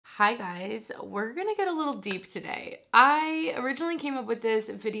Hi guys, we're gonna get a little deep today. I originally came up with this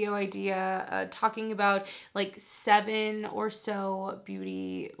video idea talking about like 7 or so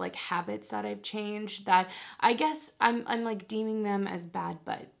beauty habits that I've changed that I guess I'm like deeming them as bad,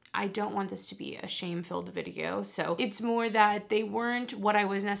 but I don't want this to be a shame-filled video. So it's more that they weren't what I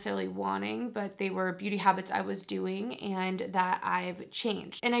was necessarily wanting, but they were beauty habits I was doing and that I've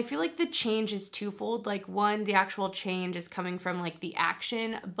changed. And I feel like the change is twofold. Like one, the actual change is coming from like the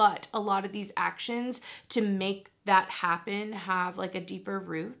action, but a lot of these actions to make that happen have like a deeper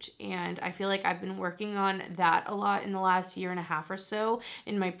root, and I feel like I've been working on that a lot in the last year and a half or so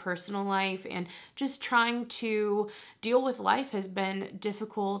in my personal life, and just trying to deal with life has been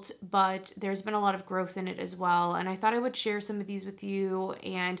difficult, but there's been a lot of growth in it as well, and I thought I would share some of these with you,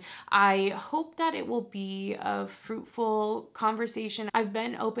 and I hope that it will be a fruitful conversation. I've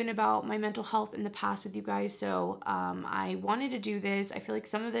been open about my mental health in the past with you guys, so I wanted to do this. I feel like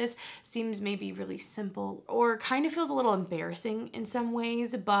some of this seems maybe really simple or kind of feels a little embarrassing in some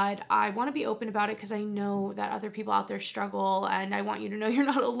ways, but I want to be open about it because I know that other people out there struggle, and I want you to know you're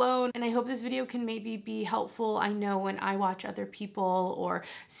not alone. And I hope this video can maybe be helpful. I know when I watch other people or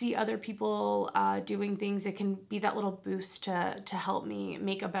see other people doing things, it can be that little boost to help me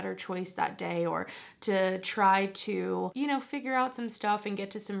make a better choice that day, or to try to, you know, figure out some stuff and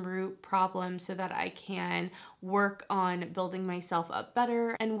get to some root problems so that I can work on building myself up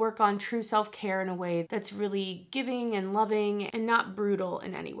better and work on true self-care in a way that's really giving and loving and not brutal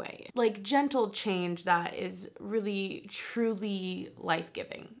in any way. Like gentle change that is really truly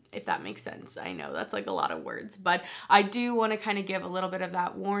life-giving, if that makes sense. I know that's like a lot of words, but I do want to kind of give a little bit of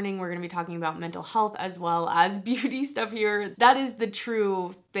that warning. We're going to be talking about mental health as well as beauty stuff here. That is the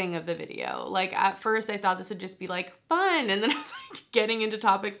true thing of the video. Like at first I thought this would just be like fun, and then I was like getting into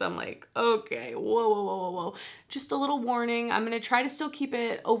topics. I'm like, okay, whoa. Just a little warning. I'm going to try to still keep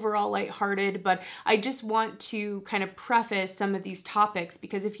it overall lighthearted, but I just want to kind of preface some of these topics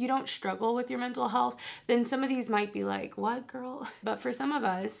because if you don't struggle with your mental health, then some of these might be like, what girl? But for some of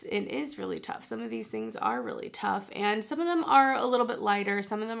us, it is really tough. Some of these things are really tough, and some of them are a little bit lighter.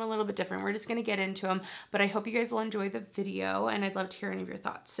 Some of them are a little bit different. We're just going to get into them, but I hope you guys will enjoy the video, and I'd love to hear any of your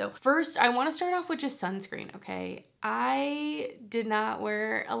thoughts. So first, I want to start off with just sunscreen, okay? I did not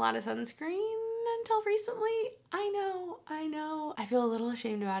wear a lot of sunscreen until recently. I know. I feel a little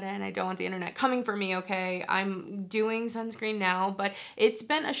ashamed about it, and I don't want the internet coming for me, okay? I'm doing sunscreen now, but it's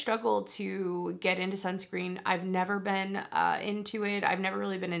been a struggle to get into sunscreen. I've never been into it. I've never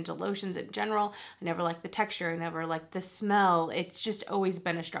really been into lotions in general. I never liked the texture. I never liked the smell. It's just always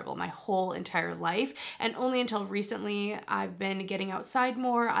been a struggle my whole entire life, and only until recently I've been getting outside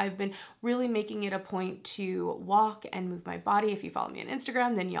more. I've been really making it a point to walk and move my body. If you follow me on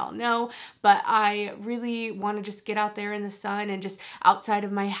Instagram, then y'all know, but I really want to just get out there in the sun and just outside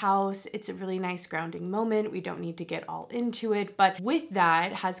of my house. It's a really nice grounding moment. We don't need to get all into it, but with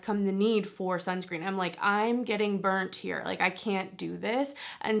that has come the need for sunscreen. I'm like, I'm getting burnt here. Like I can't do this.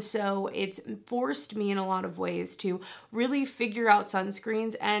 And so it's forced me in a lot of ways to really figure out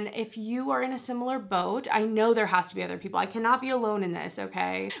sunscreens. And if you are in a similar boat, I know there has to be other people. I cannot be alone in this,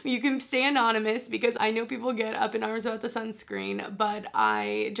 okay? You can stay anonymous because I know people get up in arms about the sunscreen, but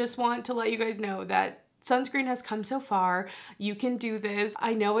I just want to let you guys know that sunscreen has come so far. You can do this.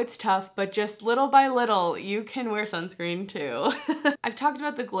 I know it's tough, but just little by little, you can wear sunscreen too. I've talked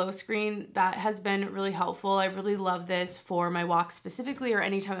about the glow screen. That has been really helpful. I really love this for my walks specifically, or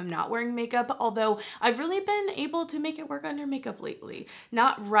anytime I'm not wearing makeup, although I've really been able to make it work under makeup lately.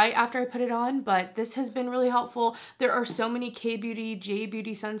 Not right after I put it on, but this has been really helpful. There are so many K-Beauty,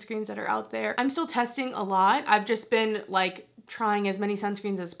 J-Beauty sunscreens that are out there. I'm still testing a lot. I've just been like trying as many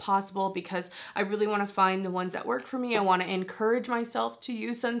sunscreens as possible because I really want to find the ones that work for me. I want to encourage myself to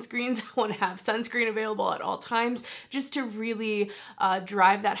use sunscreens. I want to have sunscreen available at all times just to really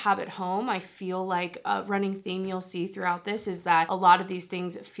drive that habit home. I feel like a running theme you'll see throughout this is that a lot of these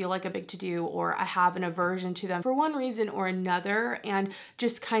things feel like a big to-do, or I have an aversion to them for one reason or another, and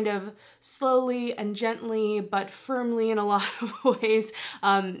just kind of slowly and gently but firmly in a lot of ways,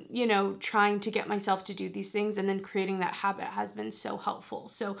 you know, trying to get myself to do these things, and then creating that habit has been so helpful.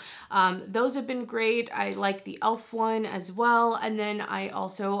 So those have been great. I like the e.l.f. one as well, and then I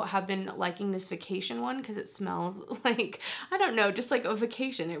also have been liking this vacation one because it smells like, I don't know, just like a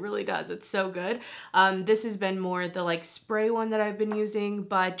vacation. It really does. It's so good. This has been more the like spray one that I've been using,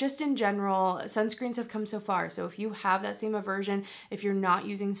 but just in general, sunscreens have come so far. So if you have that same aversion, if you're not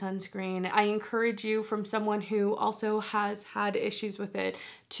using sunscreen, I encourage you, from someone who also has had issues with it,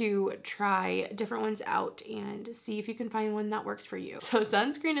 to try different ones out and see if you can find one that works for you. So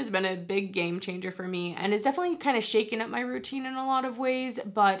sunscreen has been a big game changer for me, and it's definitely kind of shaken up my routine in a lot of ways,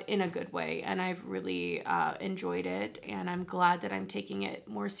 but in a good way. And I've really enjoyed it, and I'm glad that I'm taking it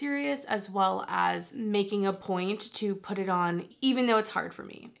more serious, as well as making a point to put it on even though it's hard for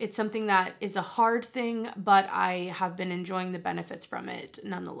me. It's something that is a hard thing, but I have been enjoying the benefits from it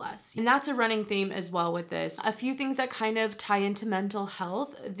nonetheless. And that's a running theme as well with this. A few things that kind of tie into mental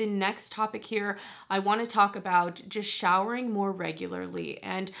health. The next topic here, I want to talk about just showering more regularly.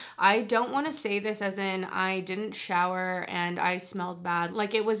 And I don't want to say this as in I didn't shower and I smelled bad.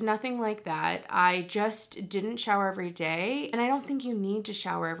 Like, it was nothing like that. I just didn't shower every day. And I don't think you need to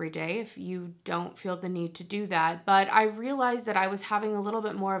shower every day if you don't feel the need to do that. But I realized that I was having a little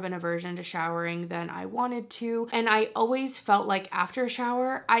bit more of an aversion to showering than I wanted to. And I always felt like after a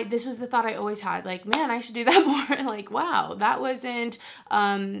shower, this was the thought I always had, like, man, I should do that more. Like, wow, that wasn't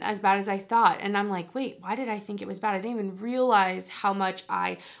as bad as I thought. And I'm like, wait, why did I think it was bad? I didn't even realize how much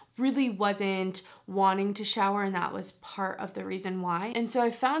I really wasn't wanting to shower, and that was part of the reason why. And so I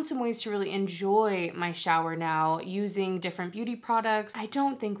found some ways to really enjoy my shower now using different beauty products. I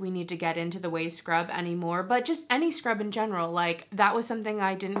don't think we need to get into the whey scrub anymore, but just any scrub in general. Like, that was something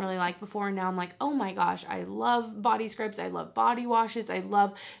I didn't really like before, and now I'm like, oh my gosh, I love body scrubs, I love body washes, I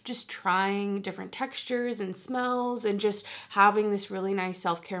love just trying different textures and smells and just having this really nice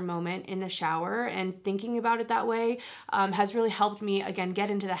self-care moment in the shower. And thinking about it that way has really helped me, again,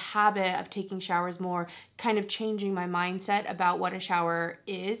 get into the habit of taking showers more, kind of changing my mindset about what a shower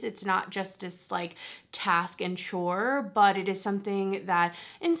is. It's not just this like task and chore, but it is something that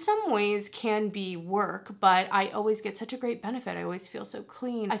in some ways can be work, but I always get such a great benefit. I always feel so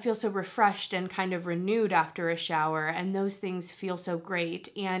clean. I feel so refreshed and kind of renewed after a shower, and those things feel so great.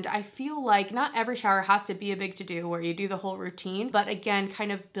 And I feel like not every shower has to be a big to-do where you do the whole routine, but again,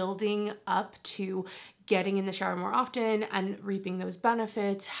 kind of building up to getting in the shower more often and reaping those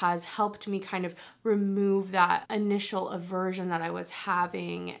benefits has helped me kind of remove that initial aversion that I was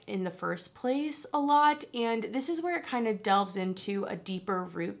having in the first place a lot. And this is where it kind of delves into a deeper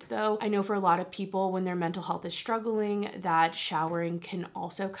root though. I know for a lot of people when their mental health is struggling, that showering can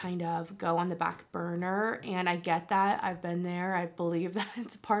also kind of go on the back burner. And I get that. I've been there. I believe that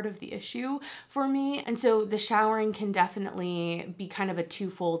it's part of the issue for me. And so the showering can definitely be kind of a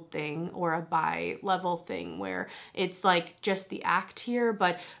twofold thing, or a bi-level thing, where it's like just the act here,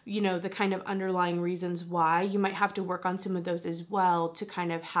 but you know, the kind of underlying reasons why you might have to work on some of those as well to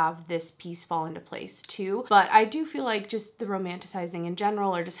kind of have this piece fall into place too. But I do feel like just the romanticizing in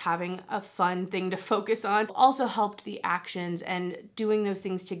general, or just having a fun thing to focus on, also helped the actions, and doing those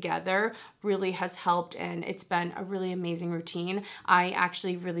things together really has helped, and it's been a really amazing routine. I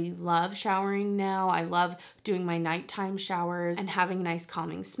actually really love showering now. I love doing my nighttime showers and having a nice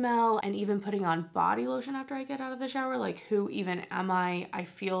calming smell, and even putting on body lotion after I get out of the shower. Like, who even am I? I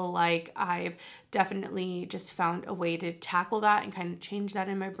feel like I've definitely just found a way to tackle that and kind of change that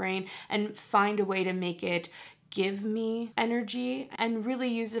in my brain and find a way to make it give me energy and really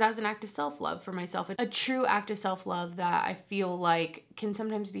use it as an act of self-love for myself. A true act of self-love that I feel like can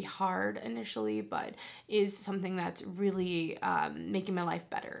sometimes be hard initially, but is something that's really making my life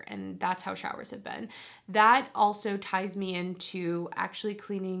better. And that's how showers have been. That also ties me into actually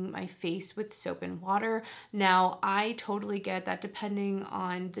cleaning my face with soap and water. Now, I totally get that depending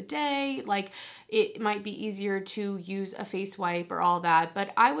on the day, like it might be easier to use a face wipe or all that,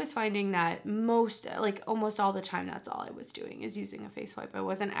 but I was finding that almost all the time, that's all I was doing is using a face wipe. I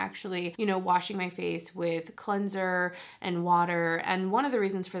wasn't actually, you know, washing my face with cleanser and water. And one of the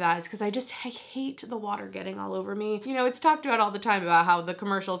reasons for that is because I hate the water getting all over me. You know, it's talked about all the time about how the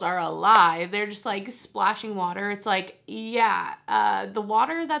commercials are a lie. They're just like splashing water. It's like, yeah, the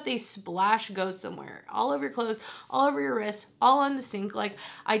water that they splash goes somewhere, all over your clothes, all over your wrists, all on the sink. Like,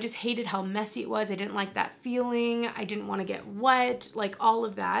 I just hated how messy it was. I didn't like that feeling. I didn't want to get wet. Like, all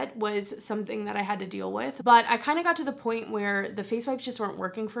of that was something that I had to deal with. But I kind of got to the point where the face wipes just weren't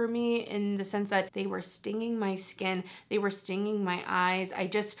working for me, in the sense that they were stinging my skin. They were stinging my eyes.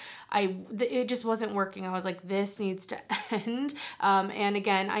 It just wasn't working. I was like, this needs to end. And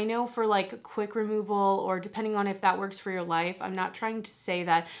again, I know for like quick removal, or depending on if that works for your life, I'm not trying to say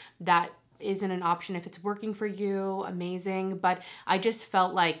that isn't an option. If it's working for you, amazing. But I just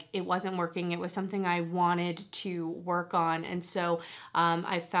felt like it wasn't working. It was something I wanted to work on. And so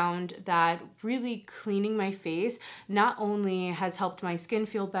I found that really cleaning my face not only has helped my skin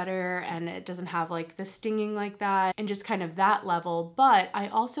feel better and it doesn't have like the stinging like that and just kind of that level, but I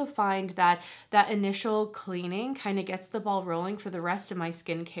also find that that initial cleaning kind of gets the ball rolling for the rest of my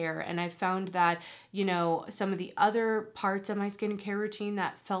skincare. And I found that, you know, some of the other parts of my skincare routine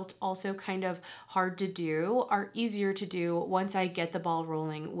that felt also kind of hard to do are easier to do once I get the ball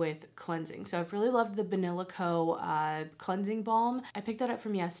rolling with cleansing. So I've really loved the Banilico cleansing balm. I picked that up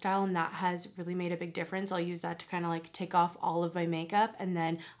from Yes Style, and that has really made a big difference. I'll use that to kind of like take off all of my makeup, and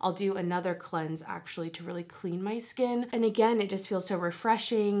then I'll do another cleanse actually to really clean my skin. And again, it just feels so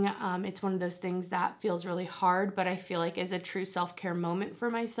refreshing. It's one of those things that feels really hard, but I feel like is a true self-care moment for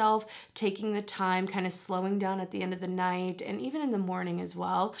myself, taking the time, kind of slowing down at the end of the night and even in the morning as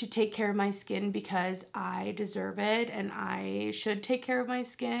well to take care of my skin, because I deserve it and I should take care of my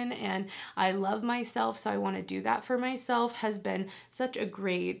skin and I love myself, so I want to do that for myself, has been such a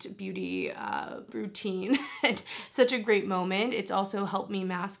great beauty routine and such a great moment. It's also helped me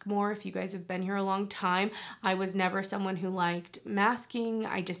mask more. If you guys have been here a long time, I was never someone who liked masking.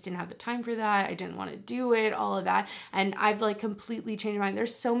 I just didn't have the time for that. I didn't want to do it, all of that. And I've like completely changed my mind.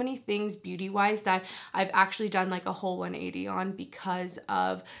 There's so many things beauty-wise that I've actually done like a whole 180 on because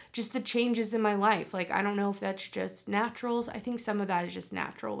of just the changes in my life. Like, I don't know if that's just naturals. I think some of that is just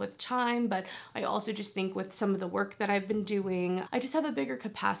natural with time, but I also just think with some of the work that I've been doing, I just have a bigger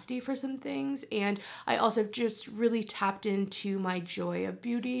capacity for some things. And I also just really tapped into my joy of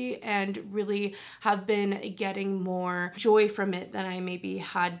beauty and really have been getting more joy from it than I maybe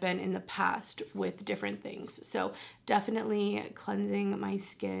had been in the past with different things. So definitely cleansing my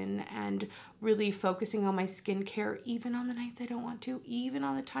skin and really focusing on my skincare, even on the nights I don't want to, even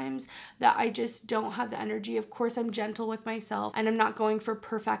on the times that I just don't have the energy. Of course, I'm gentle with myself and I'm not going for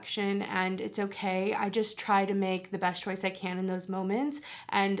perfection, and it's okay. I just try to make the best choice I can in those moments,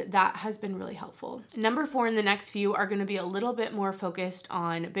 and that has been really helpful. Number 4 in the next few are going to be a little bit more focused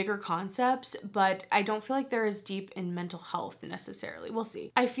on bigger concepts, but I don't feel like they're as deep in mental health necessarily. We'll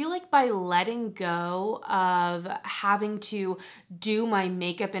see. I feel like by letting go of having to do my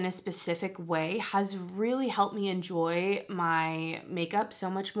makeup in a specific way has really helped me enjoy my makeup so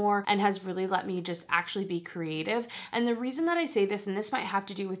much more and has really let me just actually be creative. And the reason that I say this, and this might have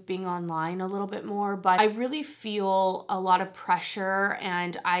to do with being online a little bit more, but I really feel a lot of pressure,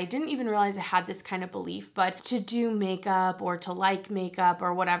 and I didn't even realize I had this kind of belief, but to do makeup or to like makeup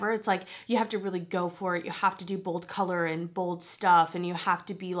or whatever, it's like you have to really go for it. You have to do bold color and bold stuff, and you have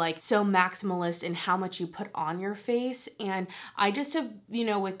to be like so maximalist in how much you put on your face. And I just have, you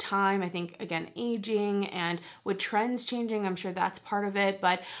know, with time, I think, again, aging and with trends changing, I'm sure that's part of it,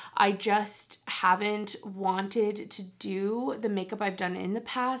 but I just haven't wanted to do the makeup I've done in the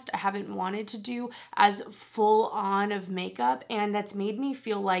past. I haven't wanted to do as full on of makeup, and that's made me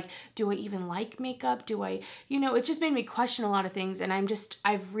feel like, do I even like makeup? Do I, you know, it just made me question a lot of things, and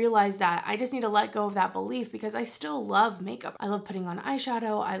I've realized that I just need to let go of that belief, because I still love makeup. I love putting on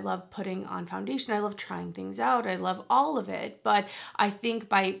eyeshadow, I love putting on foundation, I love trying things out, I love all of it, but I think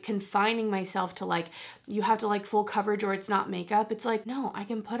by confining myself to like, you have to like full coverage or it's not makeup, it's like, no, I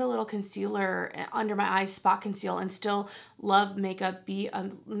can put a little concealer under my eyes, spot conceal, and still love makeup, be a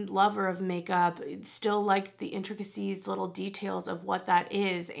lover of makeup, still like the intricacies, little details of what that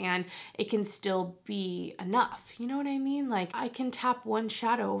is, and it can still be enough. You know what I mean? Like, I can tap one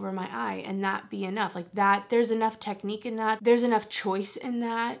shadow over my eye and that be enough. Like that, there's enough technique in that, there's enough choice in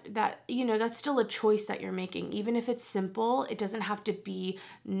that, you know, that's still a choice that you're making. Even if it's simple, it doesn't have to be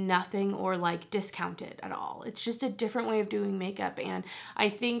nothing or like discounted at all. It's just a different way of doing makeup, and I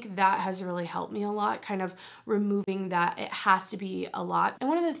think that has really helped me a lot, kind of removing that it has to be a lot. And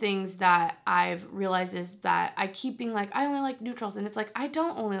one of the things that I've realized is that I keep being like, I only like neutrals, and it's like, I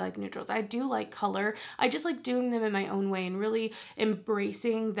don't only like neutrals. I do like color. I just like doing them in my own way and really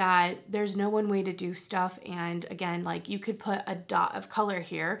embracing that there's no one way to do stuff. And again, like, you could put a dot of color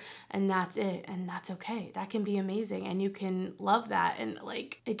here and that's it, and that's okay. That can be amazing and you can love that, and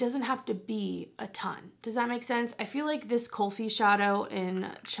like, it doesn't have to be a ton. Does that make sense? I feel like this Kulfi shadow in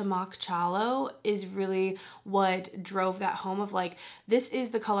Chamak Chalo is really what drove that home of like, this is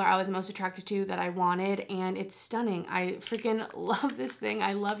the color I was most attracted to, that I wanted, and it's stunning. I freaking love this thing.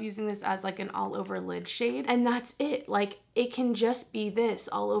 I love using this as like an all over lid shade, and that's it. Like, it can just be this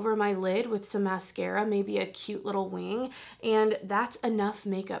all over my lid with some mascara, maybe a cute little wing, and that's enough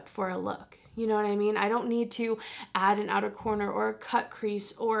makeup for a look. You know what I mean? I don't need to add an outer corner or a cut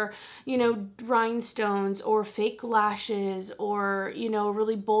crease or, you know, rhinestones or fake lashes or, you know, a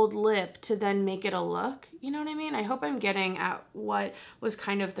really bold lip to then make it a look. You know what I mean? I hope I'm getting at what was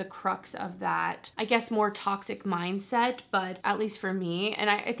kind of the crux of that, I guess, more toxic mindset, but at least for me. And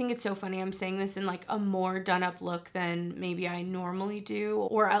I think it's so funny I'm saying this in like a more done up look than maybe I normally do,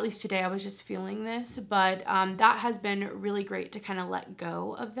 or at least today I was just feeling this. But that has been really great to kind of let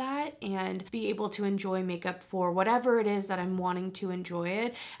go of that and be able to enjoy makeup for whatever it is that I'm wanting to enjoy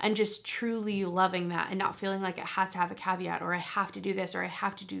it, and just truly loving that and not feeling like it has to have a caveat or I have to do this or I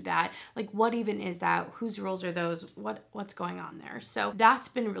have to do that. Like, what even is that? Whose rules are those? What's going on there? So that's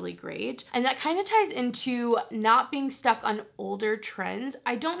been really great. And that kind of ties into not being stuck on older trends.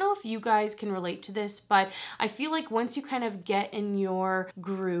 I don't know if you guys can relate to this, but I feel like once you kind of get in your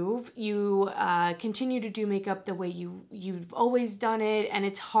groove, you continue to do makeup the way you've always done it, and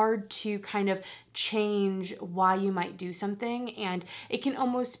it's hard to kind of change why you might do something. And it can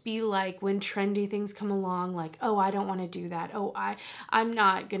almost be like when trendy things come along, like, oh, I don't want to do that. Oh, I'm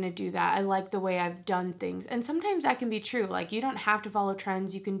not gonna do that. I like the way I've done things. And sometimes that can be true. Like, you don't have to follow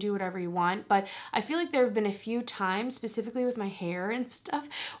trends. You can do whatever you want. But I feel like there have been a few times, specifically with my hair and stuff,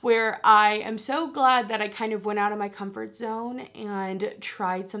 where I am so glad that I kind of went out of my comfort zone and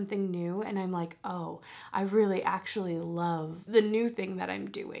tried something new. And I'm like, oh, I really actually love the new thing that I'm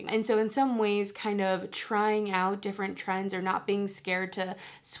doing. And so in some ways, kind of trying out different trends or not being scared to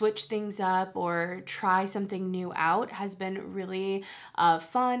switch things up or try something new out has been really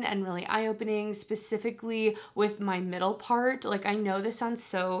fun and really eye-opening, specifically with my middle part. Like, I know this sounds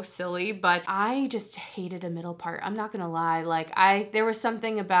so silly, but I just hated a middle part. I'm not gonna lie. Like, there was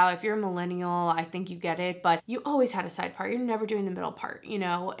something about, if you're a millennial, I think you get it, but you always had a side part. You're never doing the middle part, you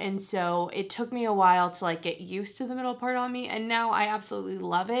know? And so it took me a while to like get used to the middle part on me, and now I absolutely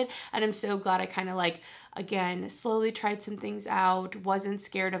love it. And I'm so glad I kind of like, again, slowly tried some things out, wasn't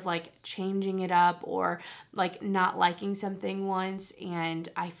scared of like changing it up or like not liking something once, and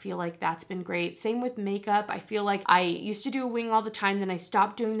I feel like that's been great. Same with makeup. I feel like I used to do a wing all the time, then I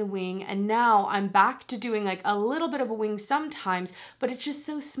stopped doing the wing, and now I'm back to doing like a little bit of a wing sometimes, but it's just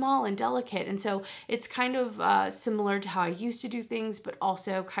so small and delicate. And so it's kind of similar to how I used to do things, but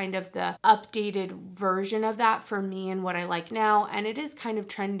also kind of the updated version of that for me and what I like now. And it is kind of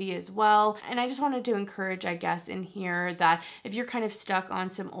trendy as well. And I just wanted to encourage, I guess, in here that if you're kind of stuck on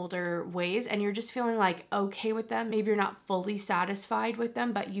some older ways and you're just feeling like okay with them, maybe you're not fully satisfied with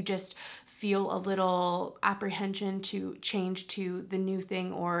them, but you just feel a little apprehension to change to the new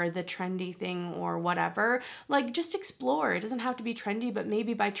thing or the trendy thing or whatever, like, just explore. It doesn't have to be trendy, but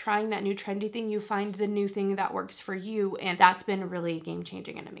maybe by trying that new trendy thing, you find the new thing that works for you. And that's been really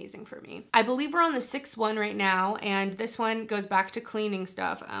game-changing and amazing for me. I believe we're on the 6th one right now, and this one goes back to cleaning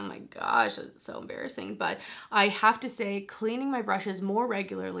stuff. Oh my gosh, it's so embarrassing. But I have to say, cleaning my brushes more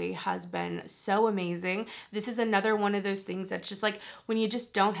regularly has been so amazing. This is another one of those things that's just like, when you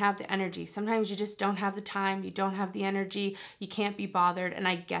just don't have the energy. Sometimes you just don't have the time, you don't have the energy, you can't be bothered, and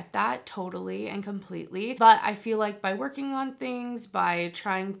I get that totally and completely. But I feel like by working on things, by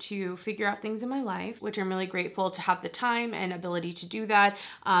trying to figure out things in my life, which I'm really grateful to have the time and ability to do that,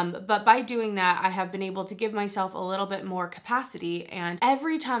 but by doing that, I have been able to give myself a little bit more capacity. And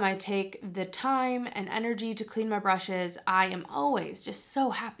every time I take the time and energy to clean my brushes, I am always just so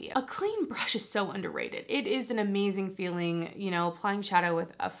happy. A clean brush is so underrated. It is an amazing feeling, you know, applying shadow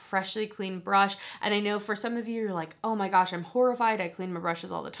with a freshly clean brush. And I know for some of you, you're like, oh my gosh, I'm horrified. I clean my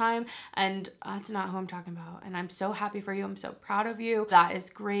brushes all the time. And that's not who I'm talking about. And I'm so happy for you. I'm so proud of you. That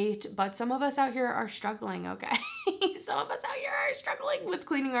is great. But some of us out here are struggling, okay? Some of us out here are struggling with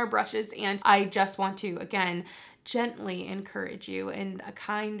cleaning our brushes. And I just want to, again, gently encourage you in a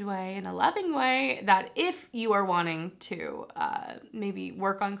kind way, in a loving way, that if you are wanting to maybe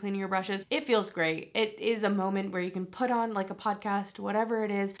work on cleaning your brushes, it feels great. It is a moment where you can put on like a podcast, whatever it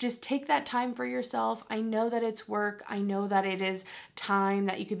is. Just take that time for yourself. I know that it's work. I know that it is time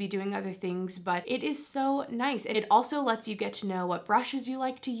that you could be doing other things, but it is so nice. It also lets you get to know what brushes you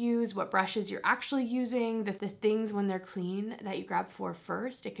like to use, what brushes you're actually using, the things when they're clean that you grab for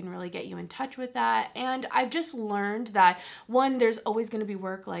first. It can really get you in touch with that. And I've just learned that, one, there's always going to be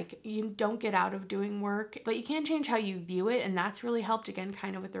work. Like, you don't get out of doing work, but you can change how you view it. And that's really helped, again,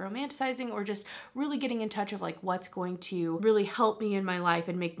 kind of with the romanticizing, or just really getting in touch of like what's going to really help me in my life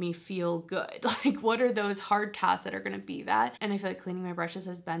and make me feel good. Like, what are those hard tasks that are going to be that? And I feel like cleaning my brushes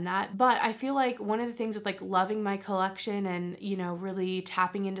has been that. But I feel like one of the things with like loving my collection and, you know, really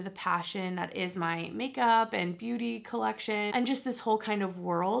tapping into the passion that is my makeup and beauty collection and just this whole kind of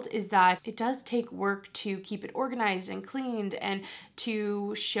world, is that it does take work to keep it organized and cleaned and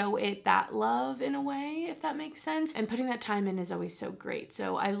to show it that love in a way, if that makes sense. And putting that time in is always so great.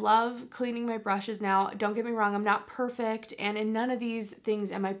 So I love cleaning my brushes now. Don't get me wrong, I'm not perfect, and in none of these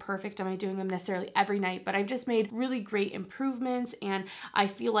things am I perfect. Am I doing them necessarily every night? But I've just made really great improvements, and I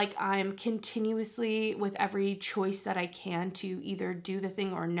feel like I'm continuously, with every choice that I can to either do the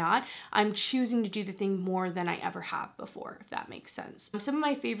thing or not, I'm choosing to do the thing more than I ever have before, if that makes sense. Some of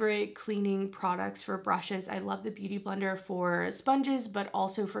my favorite cleaning products for brushes, I love the Beauty Blender for sponges, but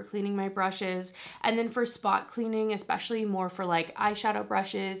also for cleaning my brushes. And then for spot cleaning, especially more for like eyeshadow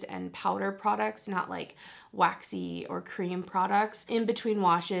brushes and powder products, not like waxy or cream products. In between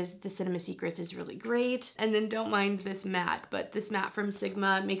washes, the Cinema Secrets is really great. And then don't mind this mat, but this mat from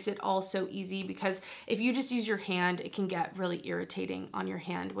Sigma makes it all so easy, because if you just use your hand, it can get really irritating on your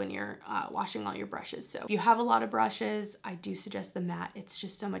hand when you're washing all your brushes. So if you have a lot of brushes, I do suggest the mat. It's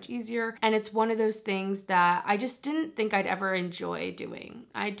just so much easier. And it's one of those things that I just didn't think I'd ever enjoy doing.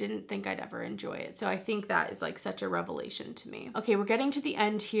 I didn't think I'd ever enjoy it. So I think that is like such a revelation to me. Okay, we're getting to the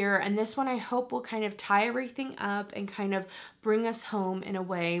end here, and this one I hope will kind of tie everything up and kind of bring us home in a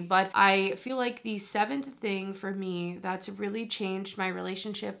way. But I feel like the seventh thing for me that's really changed my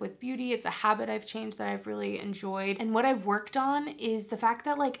relationship with beauty, it's a habit I've changed that I've really enjoyed, and what I've worked on is the fact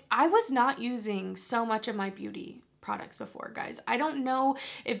that like I was not using so much of my beauty products before, guys. I don't know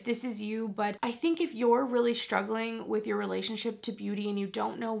if this is you, but I think if you're really struggling with your relationship to beauty and you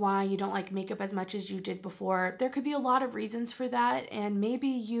don't know why you don't like makeup as much as you did before, there could be a lot of reasons for that, and maybe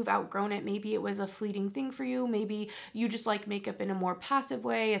you've outgrown it. Maybe it was a fleeting thing for you. Maybe you just like makeup in a more passive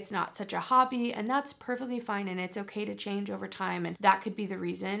way. It's not such a hobby, and that's perfectly fine, and it's okay to change over time, and that could be the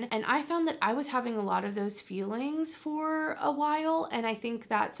reason. And I found that I was having a lot of those feelings for a while, and I think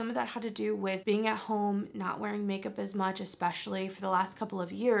that some of that had to do with being at home, not wearing makeup as much, especially for the last couple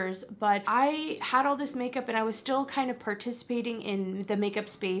of years. But I had all this makeup and I was still kind of participating in the makeup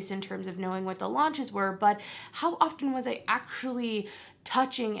space in terms of knowing what the launches were, but how often was I actually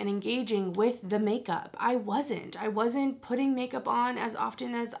touching and engaging with the makeup? I wasn't putting makeup on as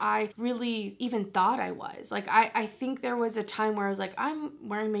often as I really even thought I was. Like I think there was a time where I was like, I'm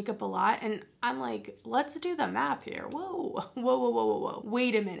wearing makeup a lot, and I'm like, let's do the math here. Whoa,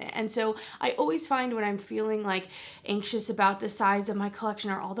 wait a minute. And so I always find when I'm feeling like anxious about the size of my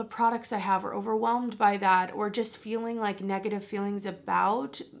collection or all the products I have, or overwhelmed by that, or just feeling like negative feelings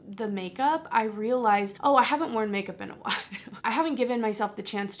about the makeup, I realize, oh, I haven't worn makeup in a while. I haven't given myself the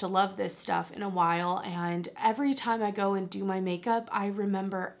chance to love this stuff in a while, and every time I go and do my makeup, I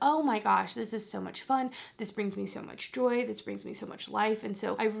remember, oh my gosh, this is so much fun. This brings me so much joy. This brings me so much life. And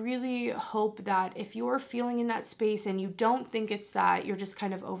so I really hope that if you're feeling in that space and you don't think it's that you're just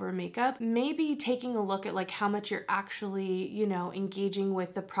kind of over makeup, maybe taking a look at like how much you're actually, you know, engaging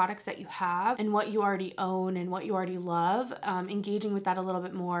with the products that you have and what you already own and what you already love, engaging with that a little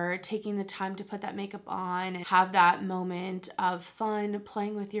bit more, taking the time to put that makeup on and have that moment of fun.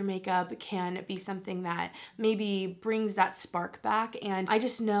 Playing with your makeup can be something that maybe brings that spark back. And I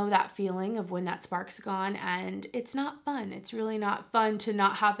just know that feeling of when that spark's gone, and it's not fun. It's really not fun to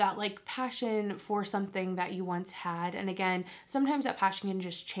not have that like passion for something that you once had. And again, sometimes that passion can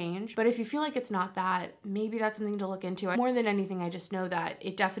just change. But if you feel like it's not that, maybe that's something to look into. More than anything, I just know that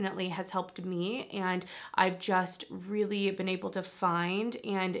it definitely has helped me, and I've just really been able to find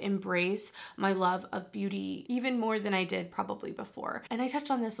and embrace my love of beauty even more than I did probably before. And I touched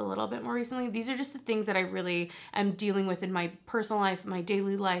on this a little bit more recently. These are just the things that I really am dealing with in my personal life, my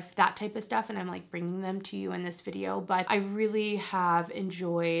daily life, that type of stuff, and I'm like bringing them to you in this video. But I really have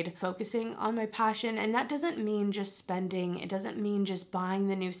enjoyed focusing on my passion, and that doesn't mean just spending. It doesn't mean just buying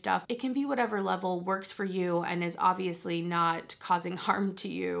the new stuff. It can be whatever level works for you and is obviously not causing harm to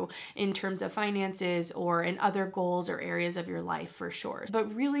you in terms of finances or in other goals or areas of your life, for sure.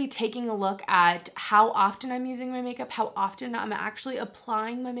 But really taking a look at how often I'm using my makeup, how often I'm actually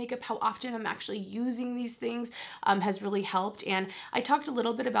applying my makeup, how often I'm actually using these things has really helped. And I talked a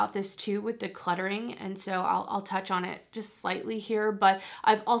little bit about this too with decluttering, and so I'll touch on it just slightly here. But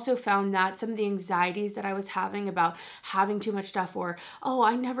I've also found that some of the anxieties that I was having about having too much stuff, or oh,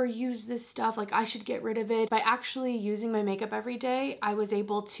 I never use this stuff, like I should get rid of it, by actually using my makeup every day, I was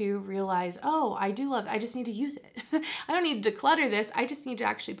able to realize, oh, I do love it. I just need to use it. I don't need to declutter this. I just need to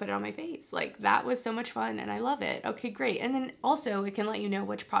actually put it on my face. Like that was so much fun and I love it. Okay, great. And then also so it can let you know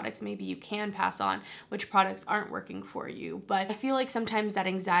which products maybe you can pass on, which products aren't working for you. But I feel like sometimes that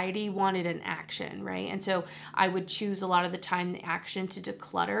anxiety wanted an action, right? And so I would choose a lot of the time the action to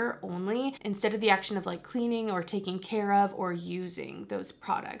declutter only instead of the action of like cleaning or taking care of or using those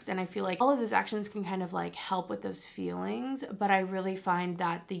products. And I feel like all of those actions can kind of like help with those feelings, but I really find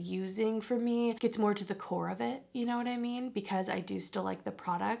that the using for me gets more to the core of it, you know what I mean? Because I do still like the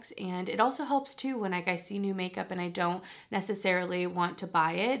products, and it also helps too when like I see new makeup and I don't necessarily want to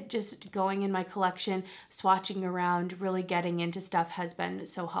buy it. Just going in my collection, swatching around, really getting into stuff has been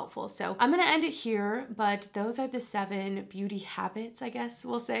so helpful. So I'm gonna end it here, but those are the 7 beauty habits, I guess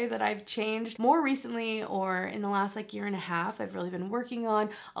we'll say, that I've changed more recently or in the last like year and a half. I've really been working on,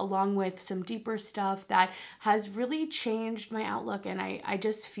 along with some deeper stuff that has really changed my outlook, and I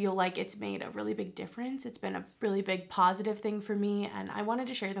just feel like it's made a really big difference. It's been a really big positive thing for me, and I wanted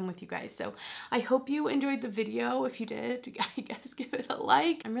to share them with you guys. So I hope you enjoyed the video. If you did, I guess give it a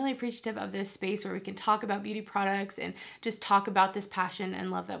like. I'm really appreciative of this space where we can talk about beauty products and just talk about this passion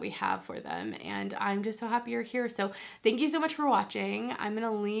and love that we have for them, and I'm just so happy you're here. So thank you so much for watching. I'm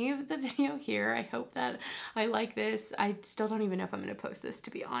gonna leave the video here. I hope that I like this. I still don't even know if I'm gonna post this,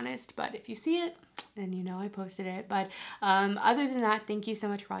 to be honest, but if you see it, then you know I posted it. But other than that, thank you so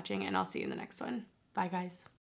much for watching, and I'll see you in the next one. Bye, guys.